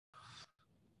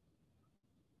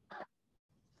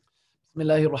بسم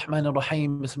الله الرحمن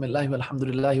الرحيم بسم الله والحمد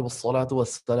لله والصلاة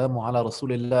والسلام على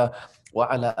رسول الله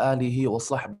وعلى آله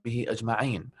وصحبه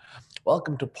أجمعين.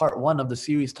 Welcome to part one of the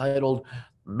series titled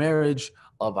Marriage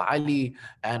of Ali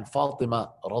and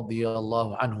Fatima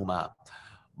radiyallahu anhuma.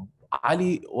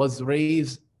 Ali was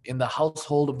raised in the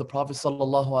household of the Prophet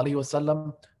sallallahu alaihi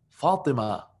wasallam.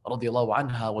 Fatima radiyallahu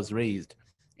anha was raised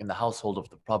in the household of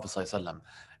the Prophet sallallahu alaihi wasallam,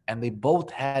 and they both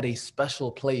had a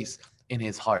special place in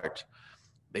his heart.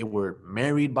 They were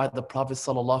married by the Prophet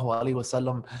sallallahu alaihi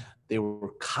wasallam. They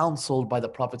were counseled by the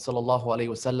Prophet sallallahu alaihi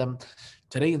wasallam.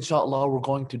 Today, inshallah, we're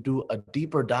going to do a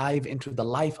deeper dive into the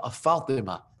life of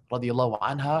Fatima radiallahu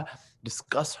anha,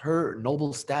 discuss her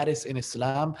noble status in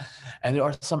Islam, and there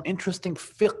are some interesting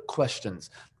fiqh questions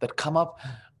that come up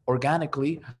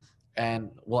organically,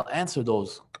 and we'll answer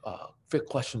those fiqh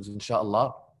questions,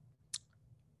 inshallah.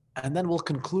 And then we'll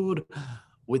conclude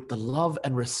with the love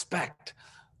and respect,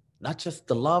 not just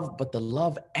the love, but the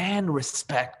love and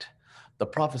respect the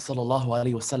Prophet sallallahu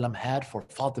alaihi wasallam had for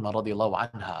Fatima radiallahu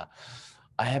anha.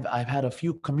 I've had a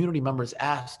few community members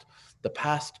asked the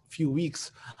past few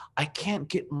weeks, I can't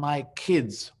get my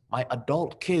kids, my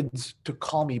adult kids, to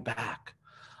call me back.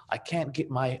 I can't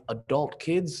get my adult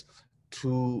kids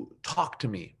to talk to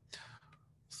me.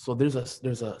 So there's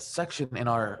a section in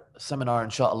our seminar,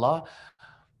 inshallah,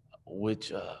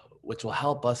 which will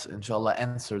help us, inshallah,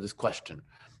 answer this question.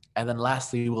 And then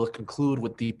lastly, we'll conclude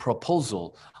with the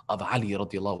proposal of Ali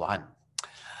radiallahu anh.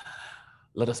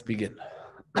 Let us begin.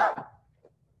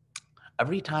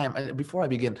 Before I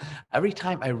begin, every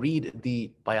time I read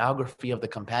the biography of the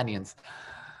companions,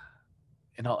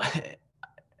 you know,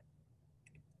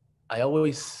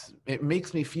 it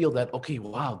makes me feel that, okay,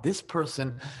 wow, this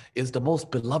person is the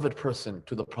most beloved person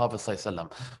to the Prophet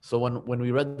ﷺ. So when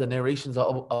we read the narrations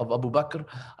of Abu Bakr,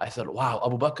 I said, wow,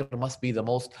 Abu Bakr must be the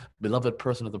most beloved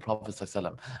person of the Prophet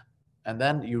ﷺ. And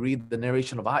then you read the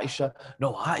narration of Aisha.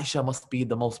 No, Aisha must be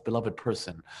the most beloved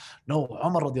person. No,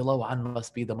 Umar radiallahu anhu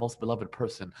must be the most beloved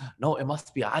person. No, it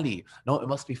must be Ali. No, it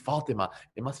must be Fatima.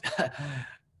 It must be, all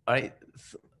right.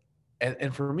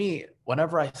 And for me,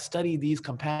 whenever I study these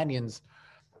companions,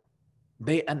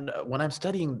 when I'm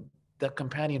studying that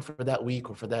companion for that week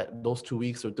or for those 2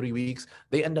 weeks or 3 weeks,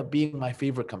 they end up being my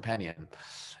favorite companion.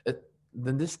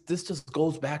 Then this just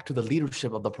goes back to the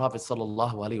leadership of the Prophet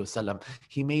sallallahu alaihi wasallam.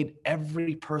 He made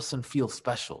every person feel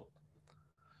special.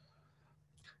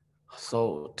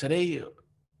 So today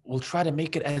we'll try to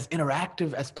make it as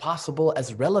interactive as possible,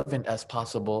 as relevant as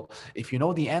possible. If you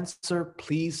know the answer,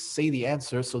 please say the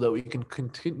answer so that we can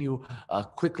continue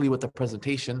quickly with the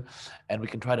presentation and we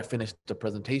can try to finish the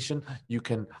presentation. You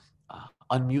can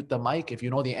unmute the mic if you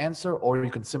know the answer, or you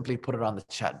can simply put it on the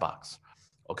chat box.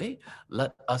 Okay,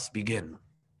 let us begin.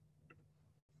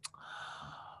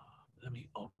 Let me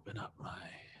open up my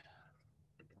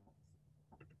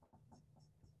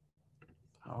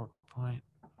PowerPoint.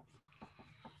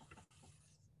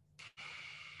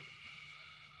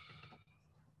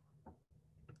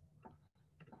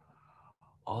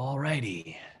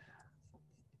 Alrighty.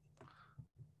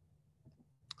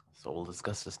 So we'll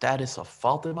discuss the status of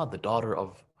Fatima, the daughter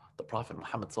of the Prophet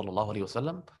Muhammad sallallahu alaihi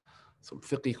wasallam. Some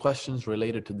fiqh questions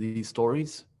related to these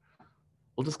stories.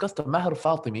 We'll discuss the Mahr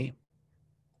Fatimi,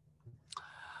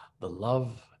 the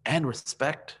love and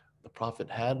respect the Prophet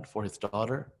had for his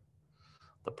daughter,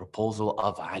 the proposal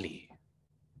of Ali.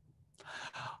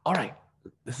 All right,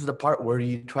 this is the part where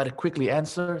you try to quickly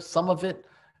answer. Some of it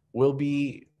will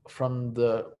be from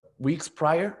the weeks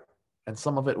prior, and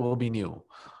some of it will be new.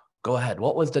 Go ahead.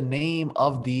 What was the name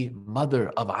of the mother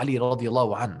of Ali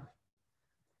radiallahu anhu?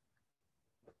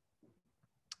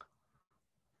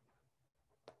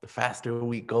 The faster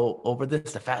we go over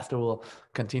this, the faster we'll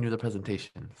continue the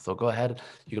presentation. So go ahead.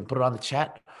 You can put it on the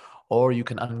chat, or you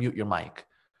can unmute your mic.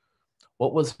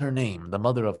 What was her name, the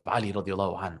mother of Ali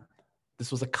radiallahu anhu?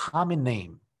 This was a common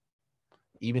name,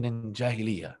 even in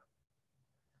Jahiliyyah.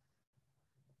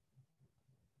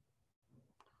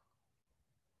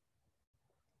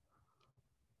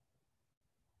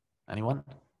 Anyone?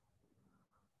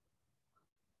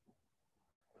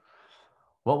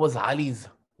 What was Ali's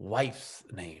wife's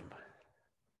name?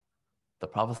 The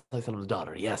Prophet's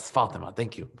daughter. Yes, Fatima.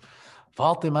 Thank you.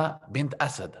 Fatima bint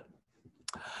Asad.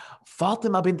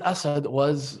 Fatima bint Asad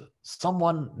was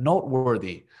someone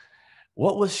noteworthy.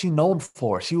 What was she known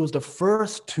for? She was the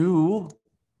first to,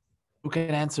 who can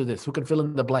answer this? Who can fill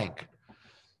in the blank?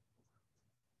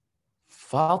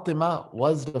 Fatima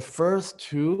was the first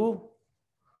to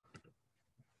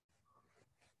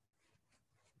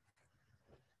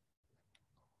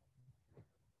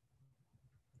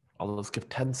let's give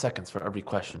 10 seconds for every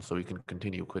question so we can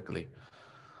continue quickly.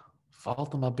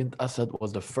 Fatima bint Asad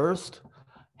was the first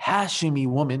Hashimi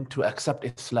woman to accept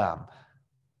Islam.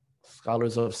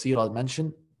 Scholars of Sirah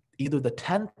mention either the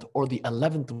 10th or the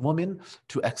 11th woman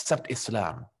to accept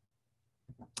Islam.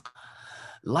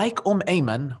 Like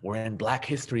Ayman, we're in Black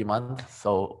History Month,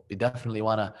 so we definitely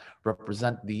want to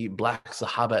represent the Black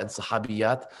Sahaba and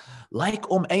Sahabiyat. Like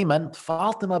Ayman,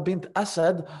 Fatima bint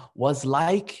Asad was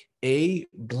like a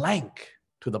blank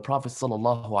to the Prophet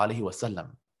sallallahu alaihi wasallam.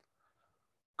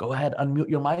 Go ahead, unmute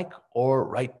your mic or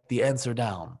write the answer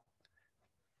down.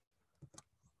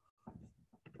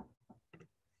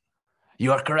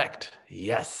 You are correct.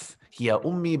 Yes. Hiya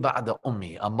ummi ba'da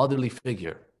ummi, a motherly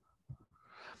figure.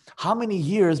 How many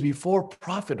years before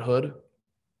prophethood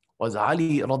was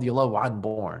Ali radiallahu anh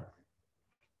born?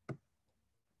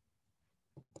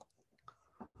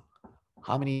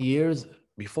 How many years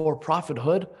before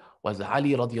prophethood was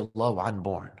Ali radiallahu anh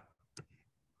born?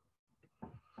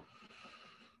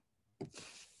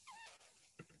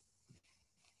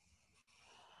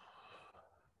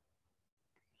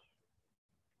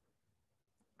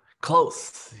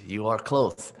 Close. You are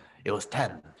close. It was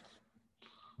 10.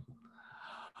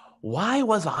 Why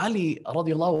was Ali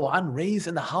radiallahu anh raised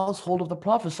in the household of the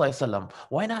Prophet sallallahu alaihi wasallam?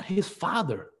 Why not his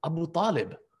father, Abu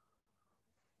Talib?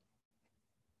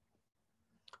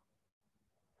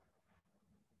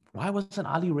 Why wasn't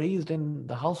Ali raised in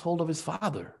the household of his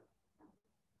father?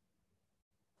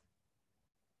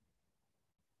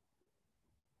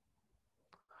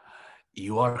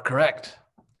 You are correct.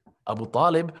 Abu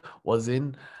Talib was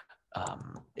in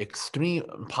extreme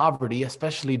poverty,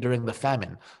 especially during the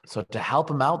famine. So to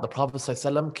help him out, the Prophet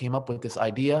ﷺ came up with this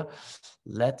idea.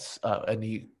 And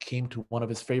he came to one of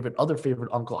his other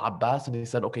favorite uncle, Abbas, and he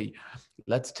said, okay,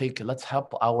 let's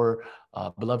help our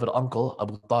beloved uncle,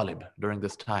 Abu Talib, during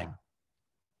this time.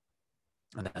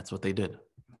 And that's what they did.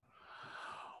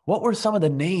 What were some of the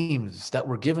names that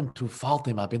were given to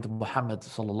Fatima bint Muhammad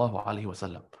sallallahu alaihi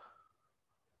wasallam?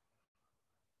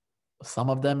 Some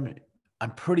of them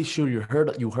I'm pretty sure you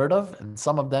heard of, and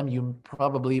some of them you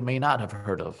probably may not have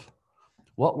heard of.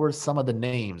 What were some of the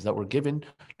names that were given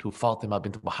to Fatima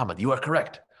bint Muhammad? You are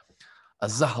correct.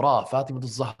 Az-Zahra, Fatima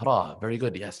az-Zahra. Very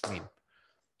good, Yasmin.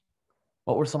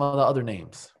 What were some of the other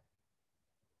names?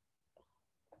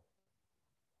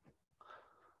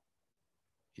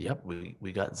 Yep,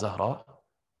 we got Zahra.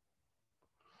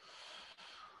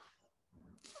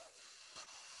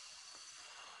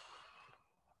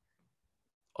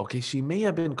 Okay, she may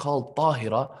have been called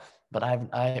Tahira, but I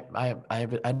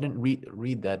didn't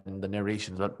read that in the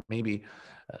narrations, but maybe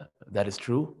that is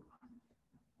true.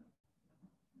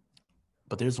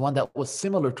 But there's one that was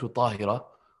similar to Tahira.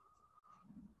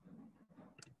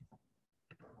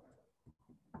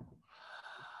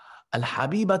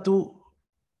 Al-Habibatu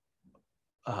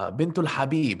bintul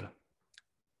Habib,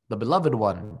 the beloved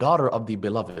one, daughter of the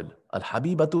beloved.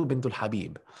 Al-Habibatu bintul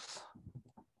Habib.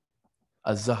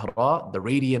 Az-Zahra, the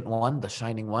radiant one, the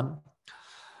shining one.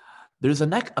 There's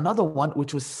another one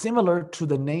which was similar to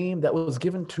the name that was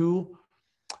given to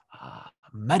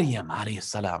Maryam alayhi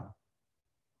salam.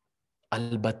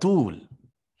 Al-Batul.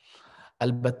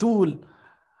 Al-Batul,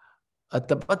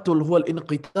 التبتل هو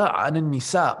الانقطاع عن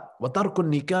النساء وترك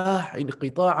النكاح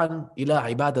انقطاعا إلى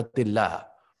عبادة الله.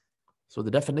 So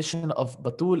the definition of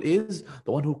Batul is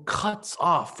the one who cuts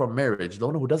off from marriage, the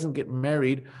one who doesn't get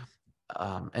married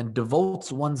and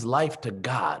devotes one's life to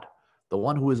God, the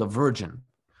one who is a virgin.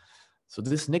 So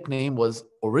this nickname was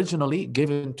originally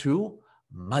given to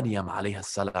Maryam alayhi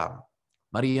salam,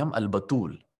 Maryam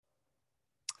al-Batul.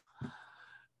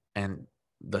 And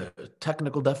the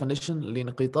technical definition,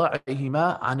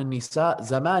 لِانْقِطَاعِهِمَا عَنِ النِّسَاءِ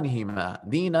زَمَانِهِمَا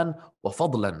دِينًا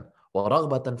وَفَضْلًا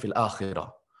وَرَغْبَةً فِي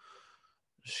الْآخِرَةِ.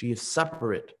 She is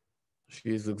separate. She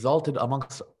is exalted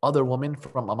amongst other women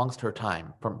from amongst her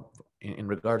time, in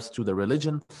regards to the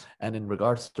religion and in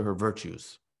regards to her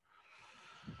virtues.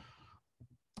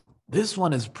 This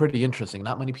one is pretty interesting.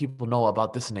 Not many people know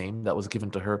about this name that was given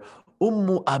to her.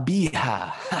 Ummu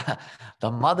Abiha,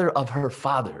 the mother of her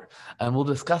father. And we'll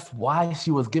discuss why she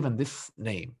was given this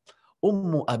name.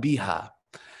 Ummu Abiha.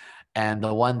 And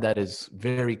the one that is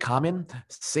very common,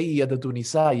 Sayyidatu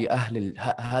Nisa'i Ahli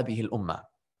Hadhihi al-Ummah,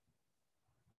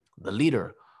 the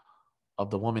leader of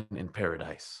the woman in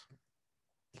paradise.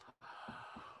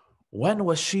 When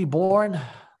was she born?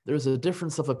 There's a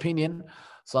difference of opinion.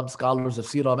 Some scholars of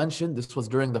Sirah mentioned this was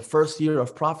during the first year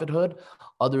of prophethood.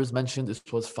 Others mentioned this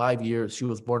was 5 years. She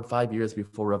was born 5 years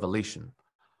before revelation.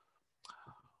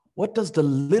 What does the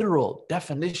literal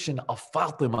definition of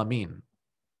Fatima mean?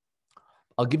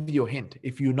 I'll give you a hint.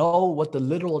 If you know what the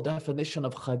literal definition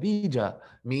of Khadija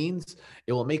means,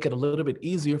 it will make it a little bit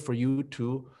easier for you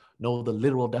to know the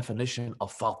literal definition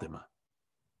of Fatima.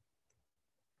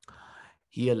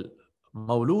 هي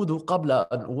المولود قبل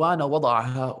أن أوان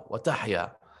وضعها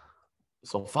وتحيا.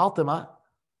 So Fatima,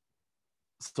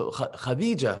 so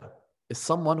Khadija is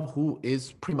someone who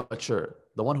is premature,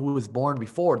 the one who is born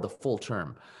before the full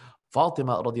term.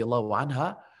 Fatima radiallahu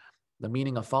anha, the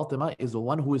meaning of Fatima is the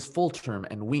one who is full term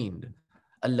and weaned.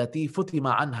 التي فتم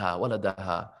عنها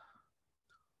ولدها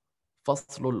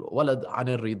فصل الولد عن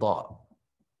الرضاع.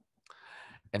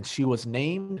 And she was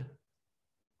named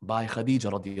by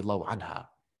Khadija radiallahu anha.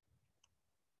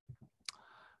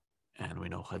 And we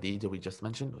know Khadija, we just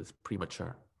mentioned, is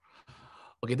premature.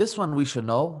 Okay, this one we should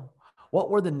know. What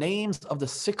were the names of the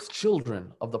 6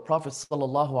 children of the Prophet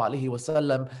sallallahu alaihi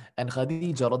wasallam and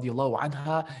Khadija radiallahu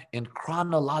anha in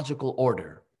chronological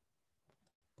order?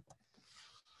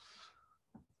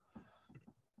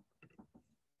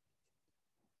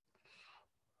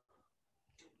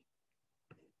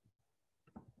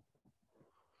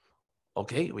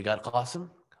 Okay, we got Qasim.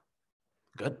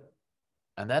 Good.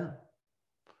 And then?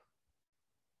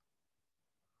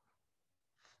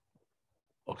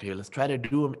 Okay, let's try to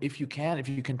do them if you can. If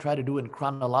you can try to do it in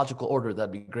chronological order,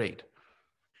 that'd be great.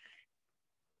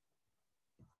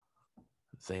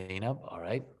 Zainab, all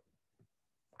right.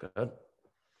 Good.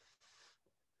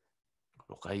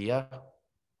 Ruqayya,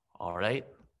 all right.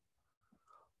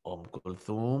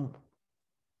 Kulthum.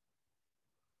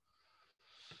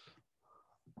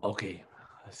 Okay,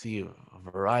 I see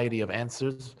a variety of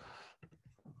answers,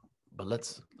 but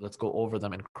let's go over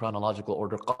them in chronological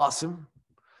order. Qasim,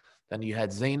 then you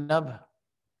had Zainab,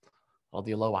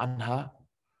 radiallahu anha,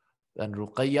 then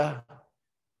Ruqayya.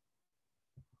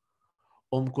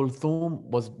 Kulthum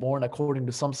was born, according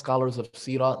to some scholars of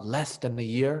Sirah, less than a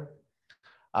year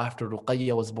after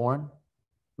Ruqayya was born.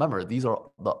 Remember, these are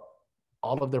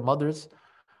all of their mothers.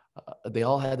 They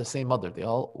all had the same mother. They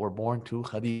all were born to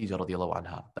Khadija radiallahu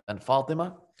anha. And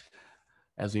Fatima,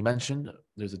 as we mentioned,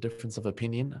 there's a difference of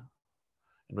opinion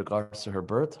in regards to her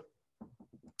birth.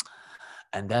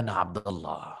 And then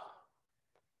Abdullah.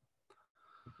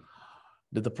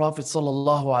 Did the Prophet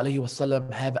sallallahu alaihi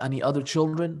wasallam have any other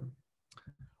children?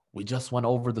 We just went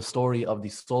over the story of the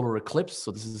solar eclipse,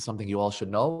 so this is something you all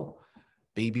should know.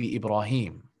 Baby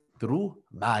Ibrahim through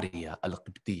Maria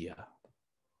al-Qibtiyya.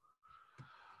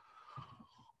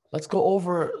 Let's go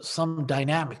over some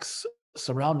dynamics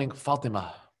surrounding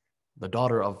Fatima, the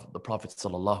daughter of the Prophet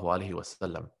sallallahu alaihi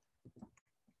wasallam.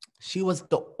 She was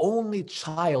the only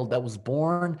child that was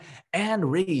born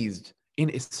and raised in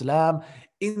Islam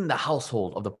in the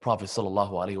household of the Prophet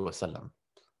sallallahu alaihi wasallam.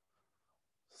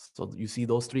 So you see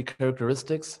those 3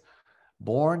 characteristics: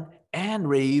 born and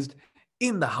raised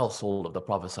in the household of the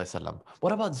Prophet sallallahu alaihi wasallam.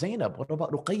 What about Zainab? What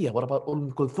about Ruqayya? What about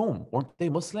Kulthum? Weren't they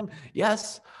Muslim?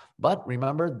 Yes, but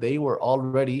remember, they were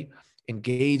already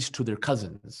engaged to their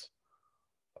cousins,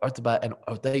 Utbah and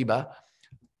Utayba.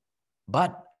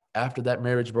 But after that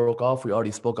marriage broke off, we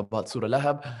already spoke about Surah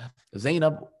Lahab.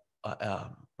 Zainab,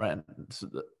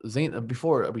 Zainab,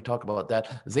 before we talk about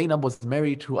that, Zainab was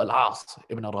married to Al-As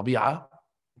ibn Rabi'ah.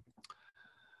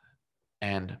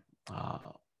 And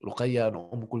Ruqayya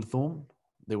and Kulthum,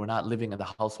 they were not living in the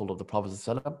household of the Prophet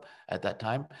ﷺ at that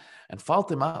time. And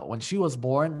Fatima, when she was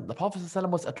born, the Prophet ﷺ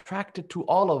was attracted to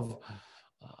all of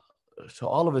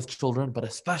his children, but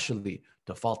especially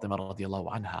to Fatima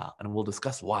radiallahu anha. And we'll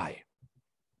discuss why.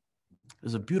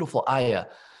 There's a beautiful ayah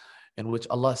in which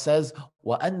Allah says,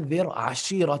 وَأَنذِرْ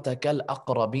عَشِيرَتَكَ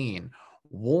الْأَقْرَبِينَ.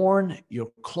 Warn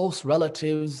your close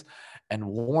relatives and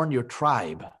warn your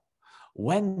tribe.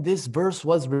 When this verse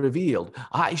was revealed,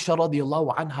 Aisha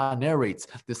radiallahu anha narrates,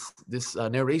 this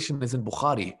narration is in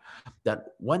Bukhari, that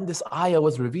when this ayah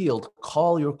was revealed,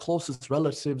 call your closest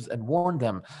relatives and warn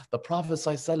them. The Prophet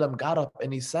ﷺ got up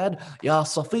and he said, Ya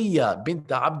Safiya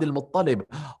bint Abdul Muttalib,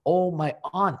 oh my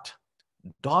aunt,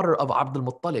 daughter of Abdul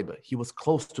Muttalib. He was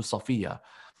close to Safiya.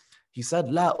 He said,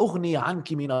 La ughni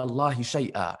anki min Allahi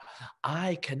shay'a.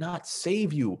 I cannot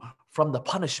save you from the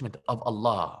punishment of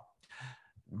Allah.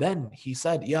 Then he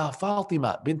said, Ya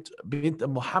Fatima bint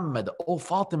Muhammad, O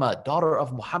Fatima, daughter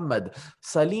of Muhammad,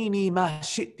 Salini ma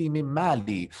shi'ti min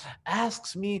mali.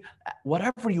 Asks me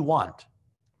whatever you want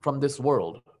from this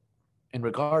world in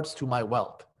regards to my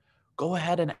wealth. Go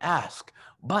ahead and ask.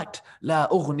 But la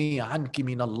ughni anki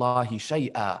min Allahi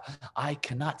shay'a. I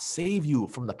cannot save you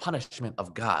from the punishment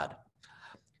of God.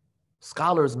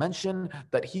 Scholars mention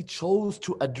that he chose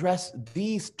to address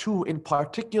these 2 in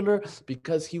particular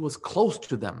because he was close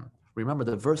to them. Remember,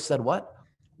 the verse said what?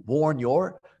 Warn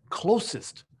your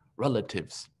closest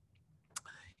relatives.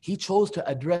 He chose to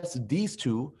address these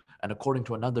 2 And according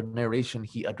to another narration,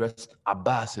 he addressed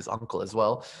Abbas, his uncle, as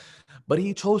well. But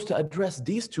he chose to address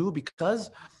these two because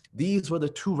these were the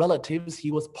two relatives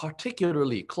he was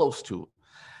particularly close to.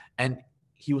 And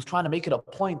he was trying to make it a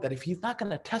point that if he's not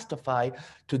going to testify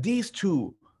to these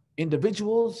two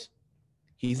individuals,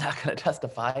 he's not going to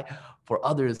testify for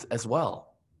others as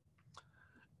well.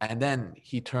 And then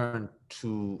he turned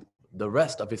to the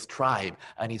rest of his tribe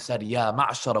and he said, Ya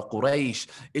ma'shara Quraysh,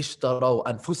 ishtaraw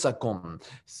anfusakum.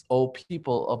 O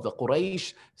people of the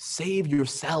Quraysh, save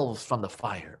yourselves from the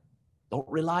fire. Don't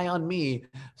rely on me.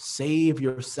 Save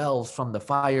yourselves from the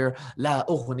fire. La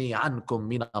ughni ankum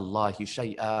min Allahi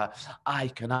shay'a. I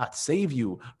cannot save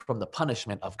you from the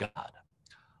punishment of God.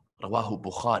 Rawahu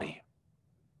Bukhari.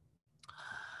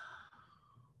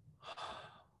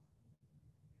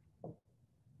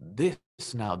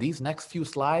 These next few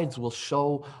slides will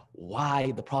show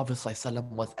why the Prophet ﷺ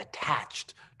was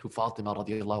attached to Fatima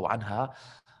radiallahu anha,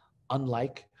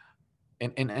 unlike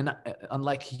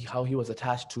how he was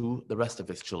attached to the rest of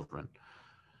his children.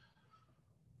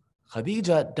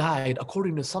 Khadija died,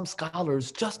 according to some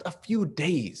scholars, just a few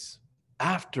days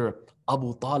after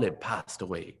Abu Talib passed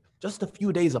away, just a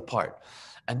few days apart.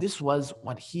 And this was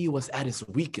when he was at his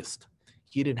weakest.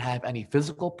 He didn't have any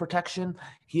physical protection.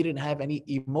 He didn't have any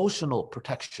emotional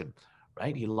protection,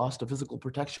 right? He lost the physical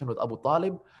protection with Abu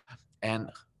Talib,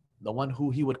 and the one who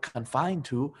he would confine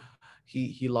to,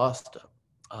 he lost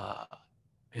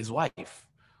his wife.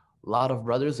 A lot of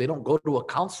brothers, they don't go to a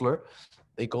counselor.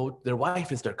 Their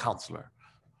wife is their counselor.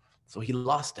 So he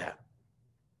lost that.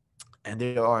 And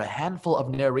there are a handful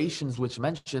of narrations which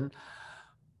mention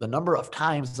the number of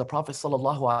times the Prophet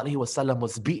ﷺ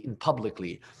was beaten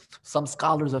publicly. Some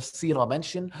scholars of Seerah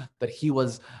mention that he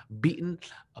was beaten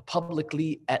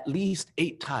publicly at least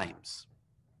 8 times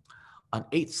on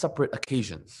 8 separate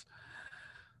occasions.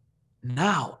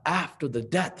 Now, after the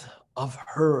death of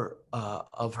her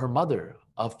mother,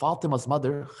 of Fatima's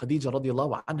mother, Khadija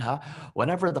radiallahu anha,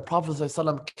 whenever the Prophet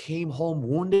ﷺ came home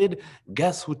wounded,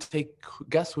 guess who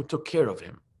took care of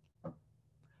him?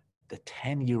 The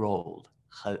 10-year-old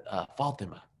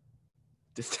Fatima.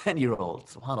 This 10-year-old,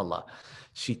 subhanAllah.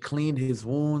 She cleaned his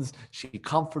wounds. She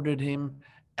comforted him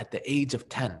at the age of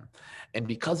 10. And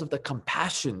because of the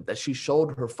compassion that she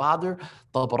showed her father,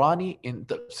 Tabrani, in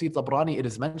Tafsir Tabrani, it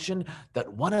is mentioned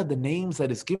that one of the names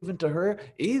that is given to her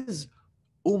is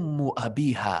Ummu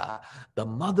Abiha, the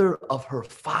mother of her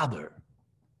father.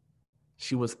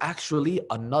 She was actually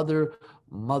another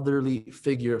motherly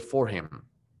figure for him.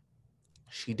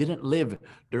 She didn't live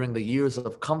during the years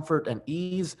of comfort and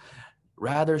ease.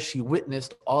 Rather, she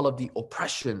witnessed all of the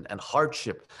oppression and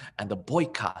hardship and the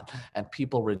boycott and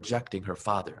people rejecting her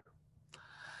father.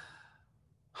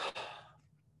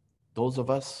 Those of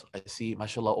us, I see,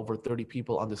 mashallah, over 30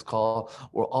 people on this call,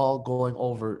 we're all going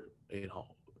over,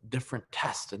 different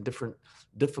tests and different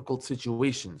difficult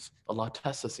situations. Allah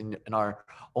tests us in our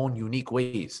own unique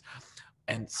ways.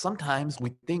 And sometimes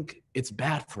we think it's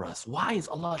bad for us. Why is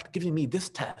Allah giving me this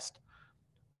test?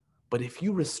 But if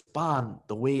you respond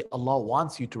the way Allah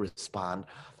wants you to respond,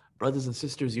 brothers and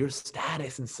sisters, your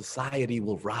status in society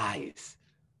will rise.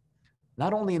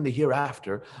 Not only in the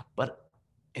hereafter, but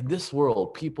in this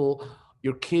world, people,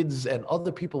 your kids and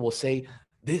other people will say,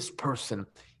 this person,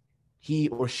 he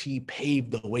or she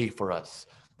paved the way for us.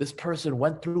 This person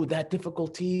went through that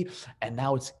difficulty, and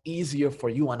now it's easier for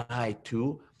you and I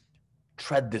to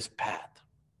tread this path.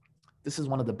 This is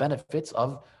one of the benefits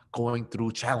of going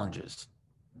through challenges.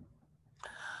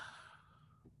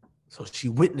 So she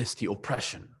witnessed the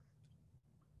oppression.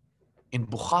 In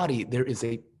Bukhari, there is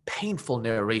a painful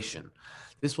narration.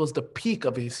 This was the peak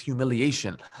of his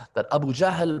humiliation, that Abu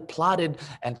Jahl plotted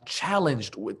and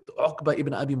challenged with Uqba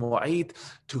ibn Abi Mu'ayt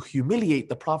to humiliate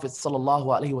the Prophet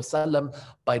ﷺ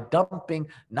by dumping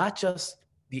not just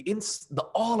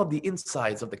all of the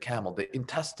insides of the camel, the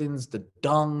intestines, the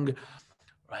dung,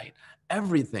 right?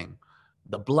 Everything,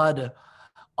 the blood,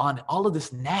 on all of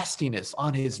this nastiness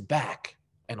on his back.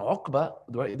 And Uqba,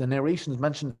 right, the narrations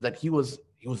mentioned that he was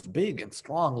big and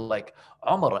strong like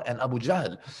Umar and Abu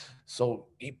Jahl. So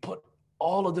he put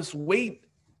all of this weight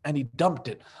and he dumped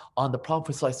it on the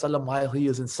Prophet ﷺ while he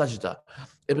is in sajda.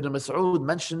 Ibn Mas'ud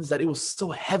mentions that it was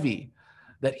so heavy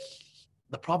that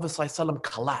the Prophet ﷺ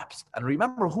collapsed. And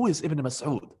remember, who is Ibn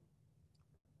Mas'ud?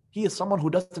 He is someone who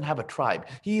doesn't have a tribe.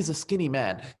 He is a skinny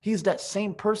man. He's that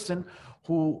same person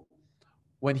who,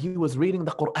 when he was reading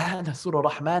the Quran, Surah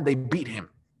Rahman, they beat him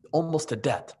almost to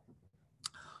death.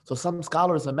 So some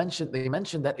scholars mentioned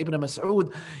that Ibn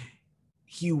Mas'ud,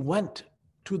 he went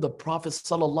to the Prophet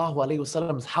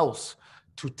ﷺ's house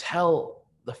to tell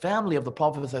the family of the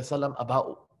Prophet ﷺ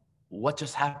about what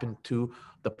just happened to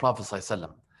the Prophet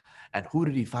ﷺ. And who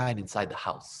did he find inside the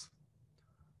house?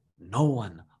 No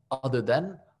one other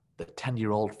than the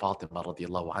 10-year-old Fatima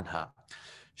radiallahu anha.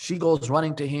 She goes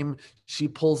running to him. She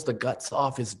pulls the guts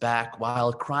off his back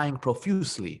while crying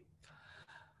profusely.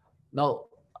 Now,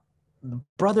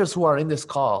 brothers who are in this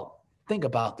call, think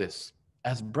about this.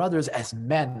 As brothers, as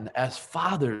men, as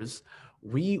fathers,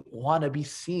 we want to be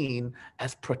seen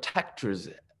as protectors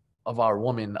of our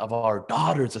women, of our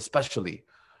daughters especially,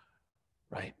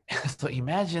 right? So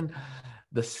imagine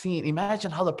the scene. Imagine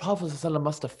how the Prophet ﷺ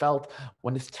must have felt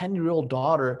when his 10-year-old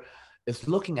daughter is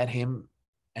looking at him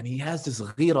and he has this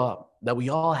ghira that we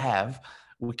all have.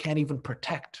 We can't even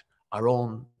protect our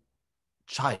own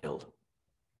child,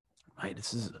 right?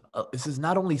 This is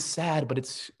not only sad, but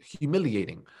it's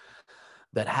humiliating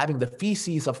that having the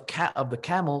feces of the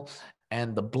camel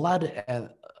and the blood and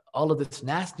all of this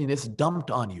nastiness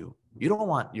dumped on you. You don't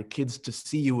want your kids to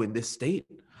see you in this state.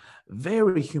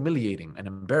 Very humiliating and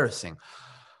embarrassing.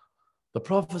 The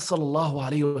Prophet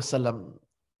ﷺ,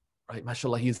 right,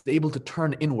 mashallah, he is able to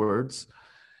turn inwards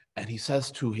and he says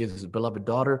to his beloved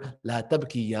daughter, "La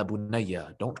tabki ya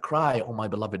bunayya." Don't cry, oh my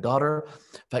beloved daughter.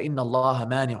 فَإِنَّ اللَّهَ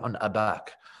مَانِعٌ أَبَاكَ.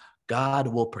 God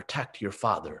will protect your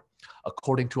father.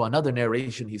 According to another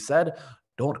narration, he said,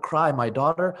 "Don't cry, my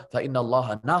daughter. فَإِنَّ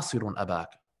اللَّهَ نَاصِرٌ أَبَاكَ.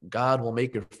 God will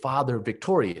make your father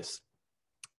victorious."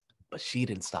 But she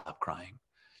didn't stop crying.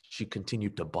 She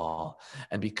continued to bawl.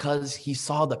 And because he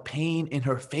saw the pain in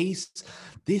her face,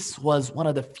 this was one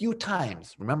of the few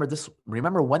times,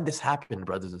 remember when this happened,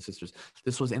 brothers and sisters,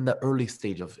 this was in the early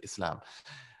stage of Islam.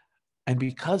 And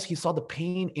because he saw the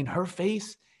pain in her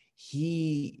face,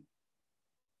 he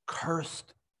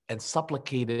cursed and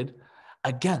supplicated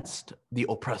against the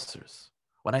oppressors.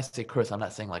 When I say curse, I'm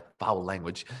not saying like foul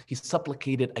language. He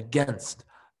supplicated against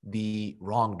the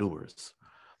wrongdoers.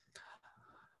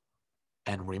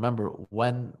 And remember,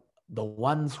 when the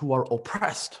ones who are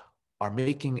oppressed are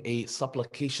making a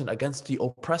supplication against the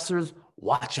oppressors,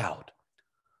 watch out.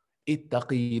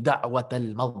 اتقي دعوة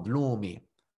المظلوم.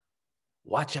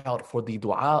 Watch out for the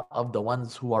dua of the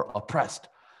ones who are oppressed,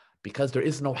 because there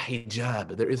is no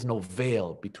hijab, there is no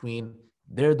veil between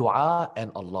their dua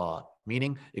and Allah,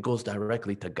 meaning it goes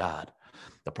directly to God.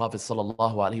 The Prophet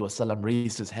ﷺ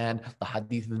raised his hand, the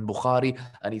hadith in Bukhari,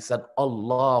 and he said,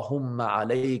 Allahumma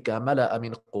alayka mala'a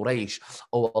min Quraysh.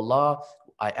 Oh Allah,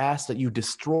 I ask that you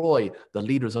destroy the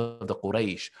leaders of the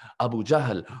Quraysh, Abu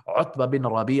Jahl, Utbah bin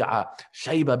Rabi'a,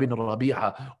 Shayba bin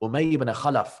Rabi'a, Umayy bin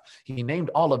Khalaf. He named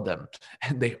all of them,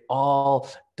 and they all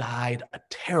died a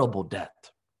terrible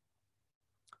death.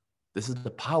 This is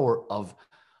the power of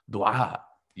dua.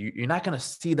 You're not going to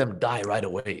see them die right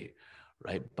away,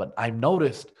 right? But I've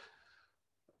noticed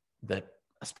that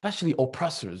especially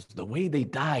oppressors, the way they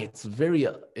die,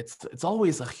 it's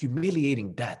always a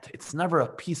humiliating death. It's never a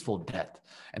peaceful death.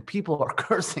 And people are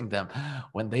cursing them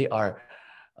when they are,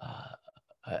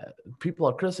 people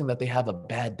are cursing that they have a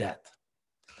bad death.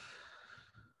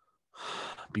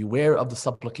 Beware of the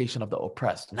supplication of the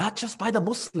oppressed, not just by the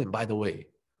Muslim, by the way.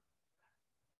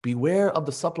 Beware of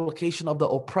the supplication of the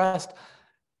oppressed.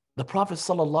 The Prophet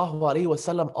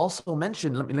ﷺ also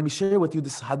mentioned, let me share with you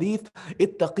this hadith,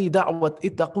 اتقوا دعوة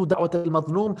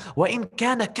المظلوم وإن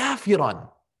كان كافرا.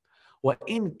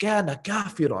 وإن كان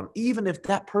كافرا. Even if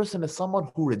that person is someone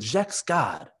who rejects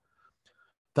God.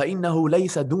 فإنه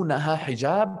ليس دونها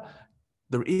حجاب.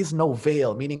 There is no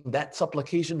veil, meaning that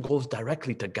supplication goes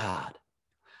directly to God.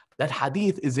 That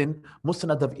hadith is in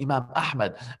Musnad of Imam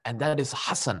Ahmad, and that is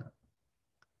Hasan.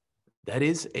 That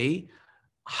is a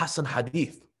Hasan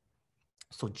hadith.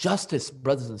 So justice,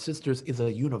 brothers and sisters, is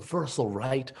a universal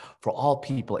right for all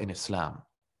people in Islam.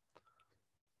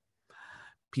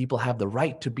 People have the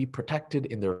right to be protected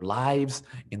in their lives,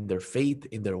 in their faith,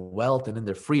 in their wealth, and in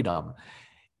their freedom.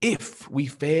 If we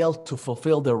fail to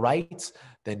fulfill their rights,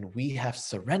 then we have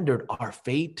surrendered our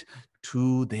fate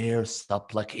to their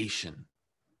supplication.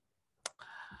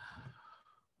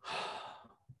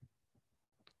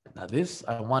 Now this,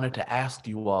 I wanted to ask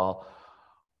you all,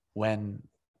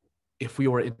 if we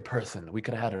were in person, we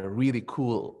could have had a really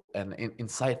cool and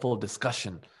insightful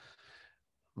discussion.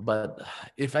 But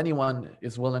if anyone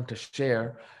is willing to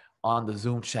share on the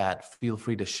Zoom chat, feel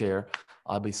free to share.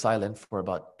 I'll be silent for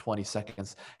about 20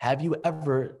 seconds. Have you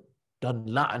ever done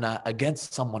la'na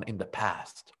against someone in the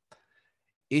past?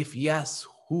 If yes,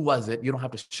 who was it? You don't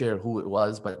have to share who it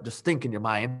was, but just think in your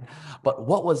mind. But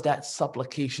what was that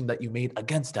supplication that you made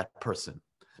against that person?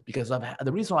 Because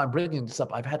the reason why I'm bringing this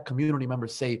up, I've had community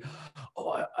members say,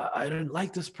 oh, I didn't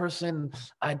like this person.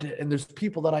 And there's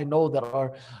people that I know that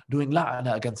are doing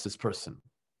la'na against this person.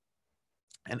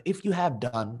 And if you have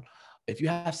done if you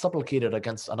have supplicated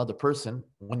against another person,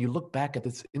 when you look back at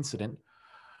this incident,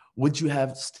 would you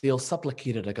have still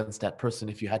supplicated against that person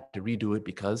if you had to redo it,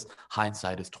 because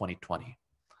hindsight is 2020?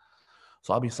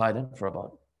 So I'll be silent for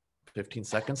about 15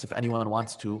 seconds. If anyone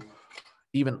wants to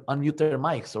even unmute their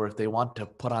mics, or if they want to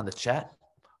put on the chat,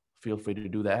 feel free to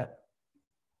do that.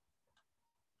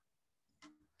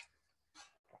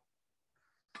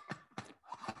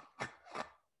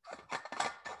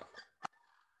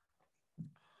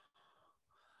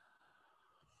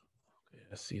 Okay,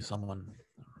 I see someone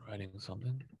writing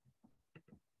something.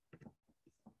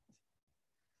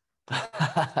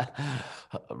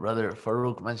 Brother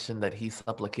Farouk mentioned that he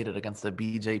supplicated against the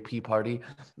BJP party.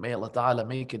 May Allah Ta'ala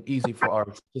make it easy for our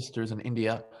sisters in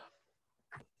India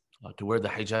to wear the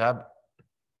hijab.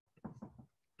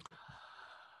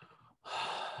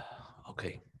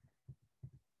 Okay.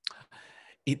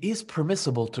 It is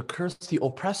permissible to curse the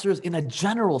oppressors in a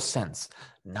general sense,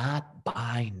 not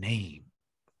by name.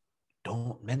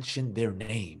 Don't mention their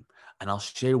name. And I'll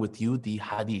share with you the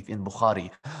hadith in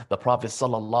Bukhari. The Prophet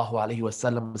sallallahu alaihi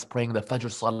wasallam is praying the Fajr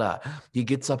Salah. He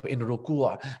gets up in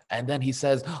ruku' and then he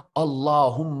says,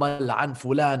 Allahumma al'an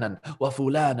fulanan wa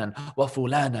fulanan wa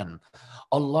fulanan.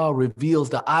 Allah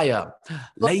reveals the ayah.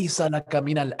 Laysa laka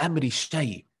min al-amri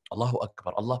shay. Allahu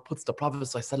Akbar. Allah puts the Prophet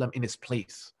sallallahu alaihi wasallam in his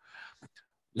place.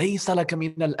 ليس لك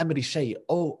من الأمر شيء.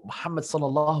 Oh Muhammad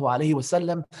sallallahu alayhi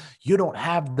wasallam, you don't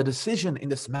have the decision in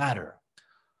this matter.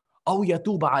 أو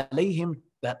يتوب عليهم,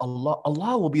 that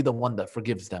Allah will be the one that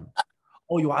forgives them.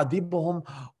 أو يعذبهم,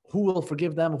 who will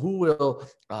forgive them, who will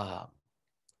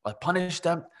punish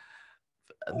them.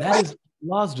 That is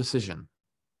Allah's decision.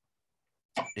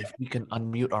 If we can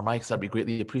unmute our mics, that'd be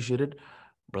greatly appreciated.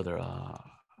 Brother,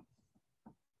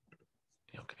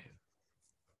 okay.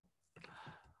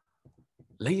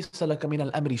 ليس لك من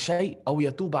الأمر شيء أو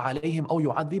يتوب عليهم أو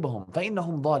يعذبهم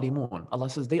فإنهم ظالمون. Allah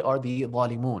says they are the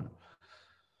ظالمون.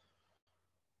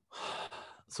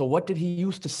 So what did he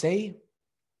used to say?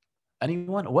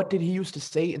 Anyone? What did he used to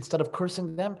say instead of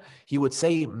cursing them? He would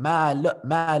say ما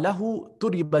له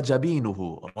ترب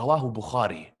جبينه رواه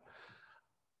بخاري.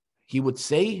 He would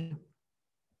say,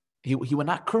 he would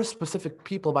not curse specific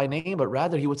people by name, but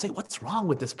rather he would say, what's wrong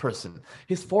with this person?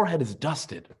 His forehead is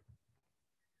dusted.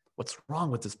 What's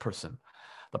wrong with this person?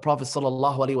 The Prophet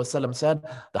ﷺ said,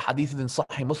 the hadith in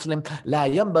Sahih Muslim, لا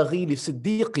ينبغي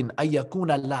لصديق أن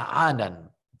يكون لعانا.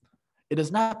 It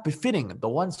is not befitting the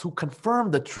ones who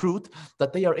confirm the truth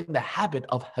that they are in the habit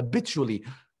of habitually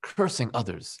cursing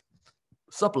others,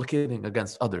 supplicating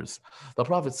against others. The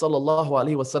Prophet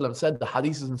ﷺ said, the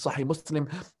hadith is in Sahih Muslim,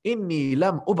 إني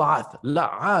لم أبعث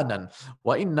لعانا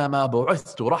وإنما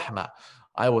بعثت رحمة.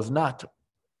 I was not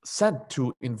sent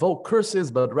to invoke curses,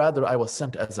 but rather I was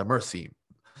sent as a mercy.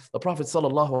 The Prophet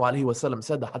ﷺ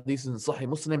said, the hadith in Sahih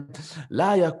Muslim,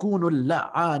 لا يكون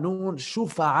اللعانون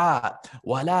شفعاء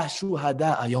ولا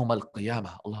شهداء يوم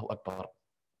القيامة. Allahu Akbar.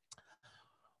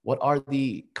 What are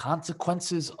the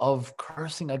consequences of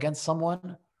cursing against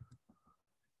someone?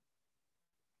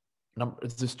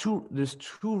 There's two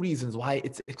reasons why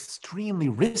it's extremely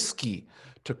risky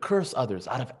to curse others,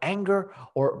 out of anger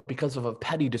or because of a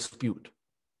petty dispute.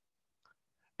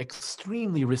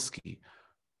 Extremely risky.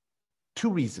 Two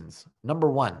reasons. Number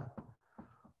one,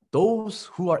 those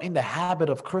who are in the habit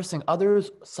of cursing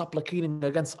others, supplicating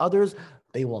against others,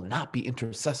 they will not be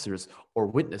intercessors or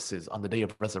witnesses on the day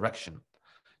of resurrection.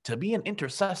 To be an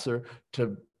intercessor,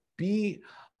 to be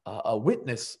a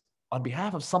witness on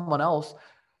behalf of someone else,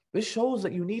 this shows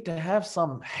that you need to have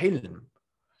some hilm.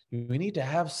 You need to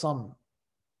have some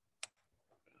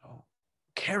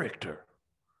character.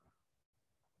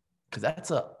 Because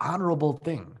that's an honorable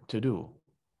thing to do.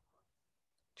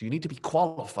 You need to be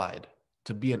qualified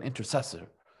to be an intercessor.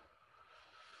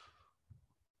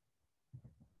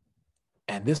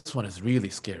 And this one is really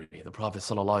scary. The Prophet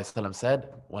ﷺ said,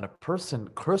 when a person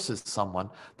curses someone,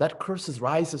 that curse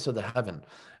rises to the heaven,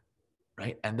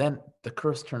 right? And then the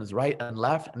curse turns right and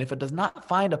left. And if it does not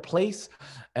find a place,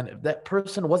 and if that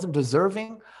person wasn't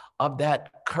deserving of that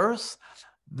curse,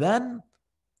 then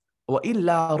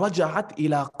وَإِلَّا رَجَعَتْ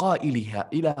إِلَى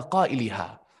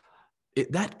قَائِلِهَا.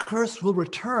 That curse will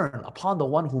return upon the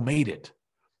one who made it.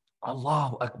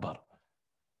 Allahu Akbar.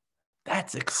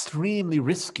 That's extremely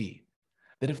risky.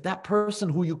 That if that person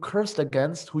who you cursed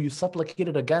against, who you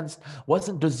supplicated against,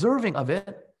 wasn't deserving of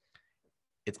it,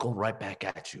 it's going right back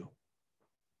at you.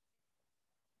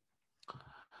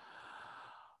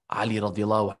 Ali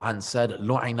radiallahu anh said,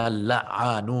 لُعِنَ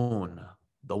اللَّعَانُونَ.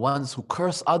 The ones who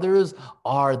curse others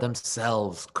are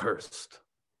themselves cursed.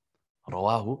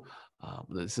 Rawahu.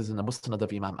 This is in the Musnad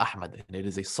of Imam Ahmad, and it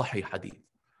is a Sahih hadith.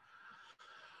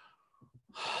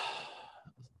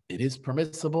 It is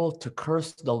permissible to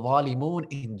curse the zalimun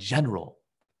in general.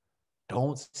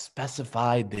 Don't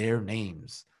specify their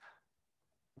names.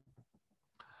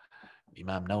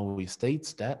 Imam Nawawi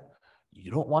states that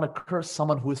you don't want to curse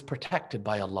someone who is protected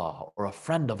by Allah or a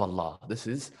friend of Allah. This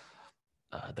is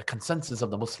the consensus of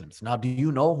the Muslims. Now, do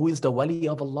you know who is the wali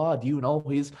of Allah? Do you know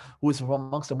who is from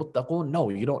amongst the muttaqun? No,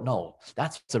 you don't know.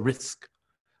 That's a risk.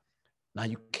 Now,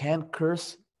 you can't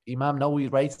curse, Imam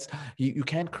Nawawi writes, you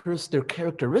can't curse their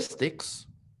characteristics.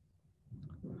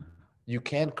 You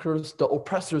can't curse the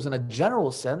oppressors in a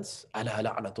general sense, but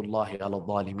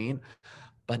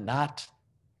not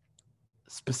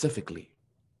specifically.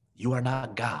 You are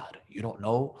not God. You don't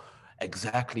know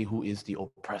exactly who is the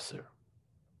oppressor.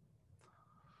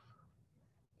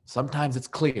 Sometimes it's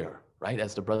clear, right?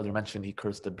 As the brother mentioned, he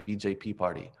cursed the BJP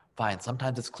party. Fine,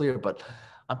 sometimes it's clear, but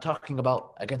I'm talking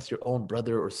about against your own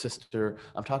brother or sister.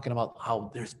 I'm talking about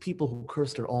how there's people who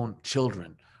curse their own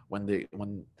children when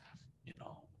when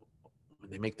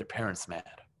they make their parents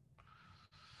mad.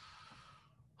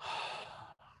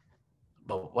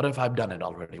 But what if I've done it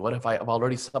already? What if I've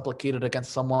already supplicated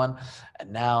against someone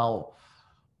and now,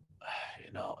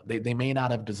 they may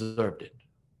not have deserved it?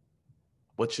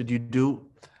 What should you do?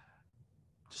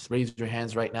 Just raise your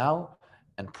hands right now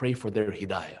and pray for their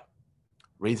hidayah.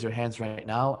 Raise your hands right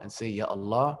now and say, Ya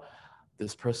Allah,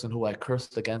 this person who I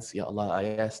cursed against, Ya Allah, I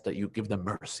ask that you give them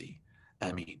mercy.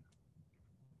 Ameen.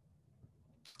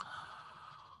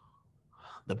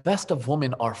 The best of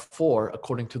women are four,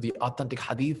 according to the authentic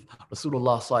hadith.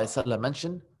 Rasulullah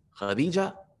mentioned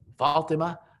Khadija,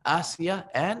 Fatima, Asiya,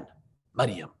 and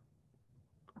Maryam.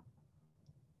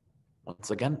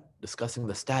 Once again, discussing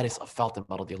the status of Fatima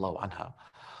radiallahu anha.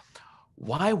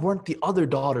 Why weren't the other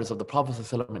daughters of the Prophet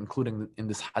ﷺ included in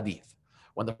this hadith?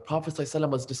 When the Prophet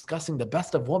ﷺ was discussing the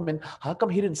best of women, how come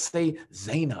he didn't say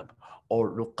Zainab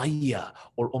or Ruqayya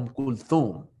or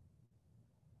Kulthum?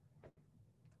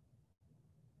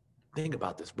 Think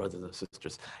about this, brothers and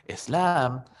sisters.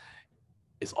 Islam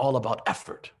is all about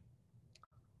effort.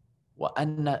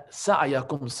 وَأَنَّ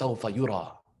سَعْيَكُمْ سَوْفَ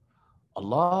يُرَى.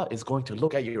 Allah is going to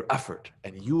look at your effort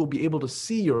and you will be able to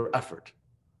see your effort.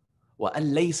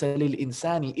 وَأَنْ لَيْسَ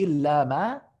لِلْإِنسَانِ إِلَّا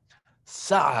مَا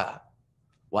سَعَى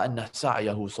وَأَنَّ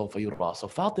سَعْيَهُ سَوْفَ يُرَى. So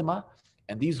Fatima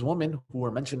and these women who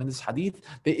were mentioned in this hadith,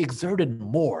 they exerted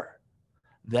more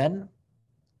than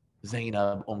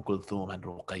Zainab, Kulthum, and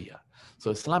Ruqayya. So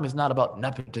Islam is not about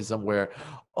nepotism where,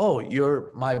 oh,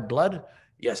 you're my blood.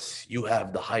 Yes, you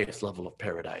have the highest level of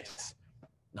paradise.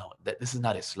 No, this is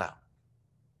not Islam.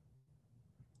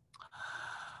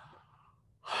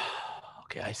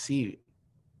 Okay, I see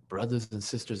brothers and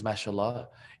sisters, mashallah,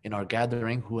 in our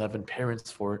gathering who have been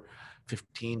parents for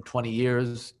 15, 20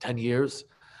 years, 10 years.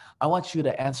 I want you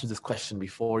to answer this question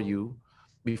before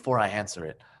I answer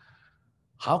it.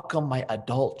 How come my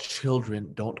adult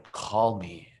children don't call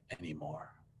me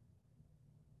anymore?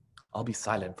 I'll be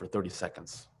silent for 30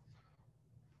 seconds.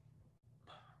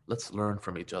 Let's learn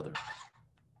from each other.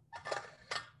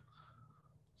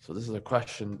 So this is a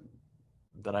question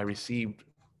that I received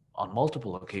on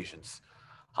multiple occasions.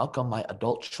 How come my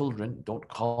adult children don't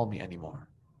call me anymore?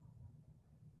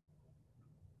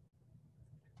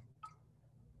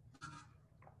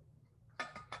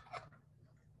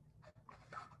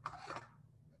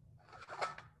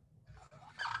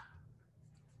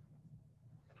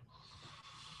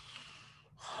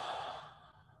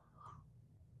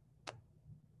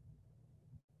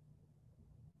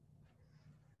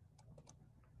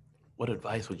 What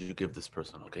advice would you give this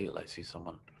person? Okay, I see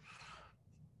someone.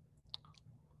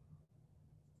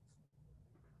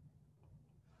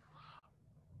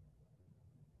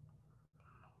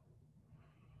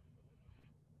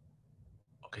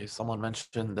 Okay, someone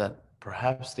mentioned that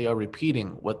perhaps they are repeating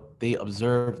what they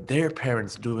observed their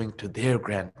parents doing to their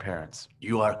grandparents.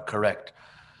 You are correct.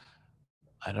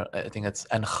 I think it's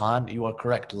Khan, you are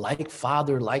correct. Like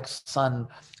father, like son,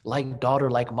 like daughter,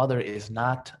 like mother is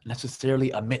not necessarily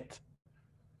a myth.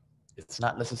 It's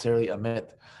not necessarily a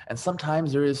myth. And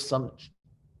sometimes there is some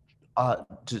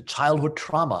childhood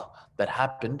trauma that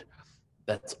happened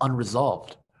that's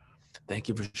unresolved. Thank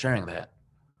you for sharing that.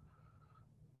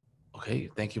 Okay,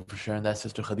 thank you for sharing that,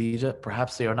 Sister Khadija.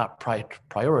 Perhaps they are not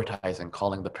prioritizing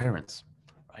calling the parents,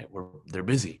 right? They're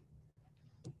busy.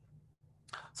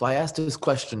 So I asked this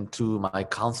question to my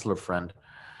counselor friend,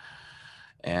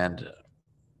 and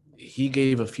he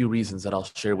gave a few reasons that I'll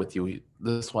share with you.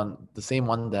 This one, the same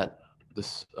one that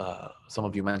some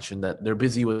of you mentioned, that they're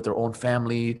busy with their own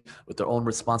family, with their own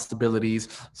responsibilities.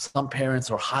 Some parents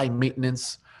are high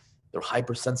maintenance, they're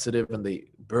hypersensitive, and they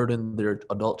burden their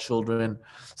adult children.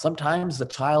 Sometimes the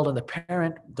child and the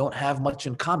parent don't have much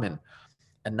in common.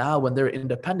 And now when they're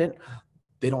independent,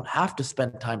 they don't have to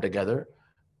spend time together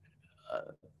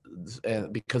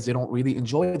because they don't really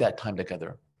enjoy that time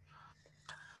together.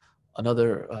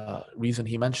 Another reason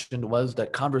he mentioned was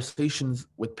that conversations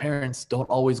with parents don't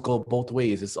always go both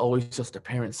ways. It's always just a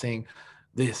parent saying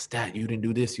this, that, you didn't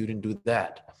do this, you didn't do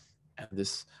that. And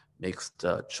this makes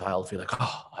the child feel like,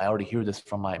 oh, I already hear this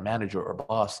from my manager or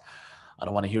boss. I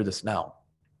don't want to hear this now.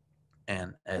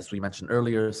 And as we mentioned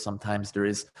earlier, sometimes there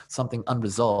is something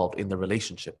unresolved in the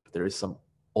relationship. There is some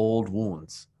old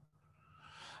wounds.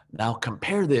 Now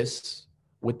compare this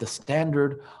with the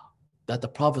standard that the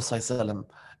Prophet ﷺ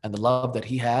and the love that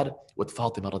he had with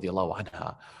Fatima radiallahu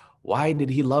anha. Why did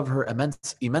he love her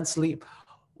immensely?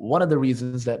 One of the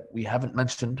reasons that we haven't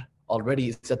mentioned already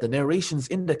is that the narrations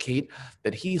indicate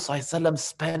that he ﷺ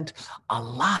spent a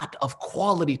lot of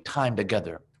quality time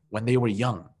together when they were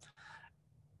young.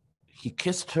 He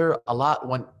kissed her a lot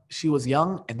when she was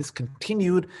young, and this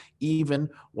continued even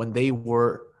when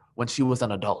she was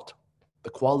an adult. The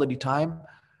quality time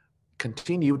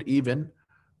continued even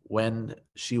when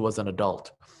she was an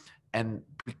adult. And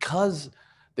because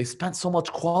they spent so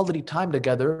much quality time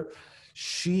together,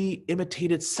 she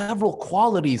imitated several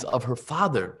qualities of her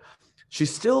father. She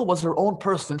still was her own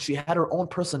person. She had her own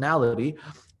personality.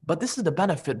 But this is the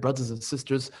benefit, brothers and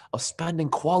sisters, of spending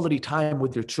quality time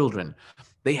with your children.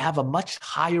 They have a much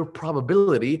higher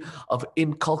probability of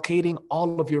inculcating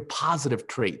all of your positive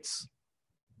traits.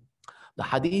 The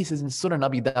hadith is in Sunan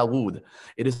Abi Dawood.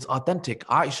 It is authentic.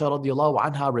 Aisha radiallahu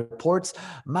anha reports,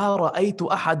 "Ma ra'aytu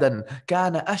ahadan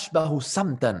kana ashbahu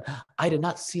samtan." I did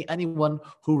not see anyone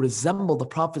who resembled the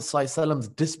Prophet ﷺ's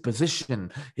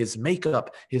disposition, his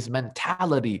makeup, his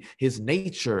mentality, his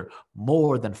nature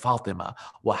more than Fatima.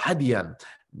 Wa hadiyan,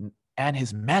 and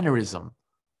his mannerism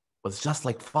was just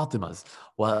like Fatima's.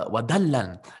 Wa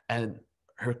dallan, and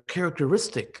her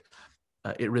characteristic,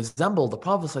 it resembled the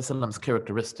Prophet ﷺ's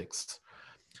characteristics.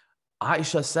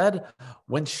 Aisha said,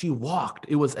 when she walked,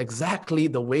 it was exactly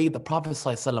the way the Prophet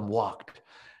ﷺ walked.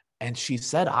 And she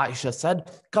said, Aisha said,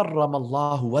 كَرَّمَ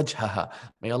اللَّهُ وَجْهَهَا.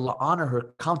 May Allah honor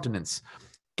her countenance.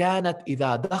 كَانَتْ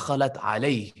إِذَا دَخَلَتْ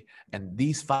عَلَيْهِ. And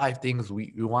these 5 things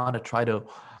we want to try to,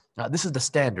 this is the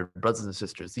standard, brothers and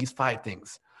sisters, these 5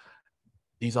 things.